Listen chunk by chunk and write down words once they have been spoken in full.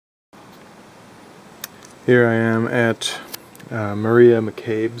Here I am at Maria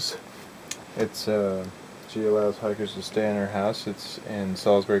McCabe's. She allows hikers to stay in her house. It's in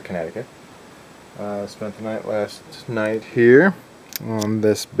Salisbury, Connecticut. Spent the night last night here on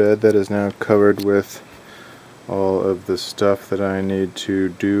this bed that is now covered with all of the stuff that I need to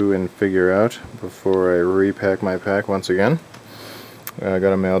do and figure out before I repack my pack once again. I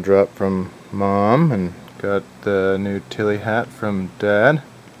got a mail drop from Mom and got the new Tilly hat from Dad.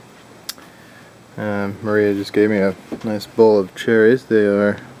 Maria just gave me a nice bowl of cherries. They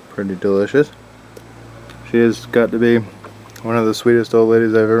are pretty delicious. She has got to be one of the sweetest old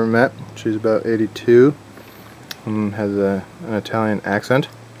ladies I've ever met. She's about 82 and has an Italian accent.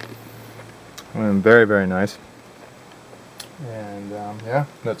 Very, very nice. And yeah,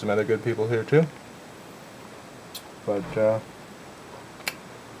 met some other good people here too. But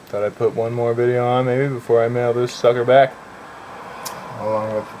thought I'd put one more video on maybe before I mail this sucker back,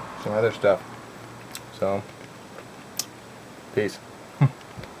 along with some other stuff. So, peace.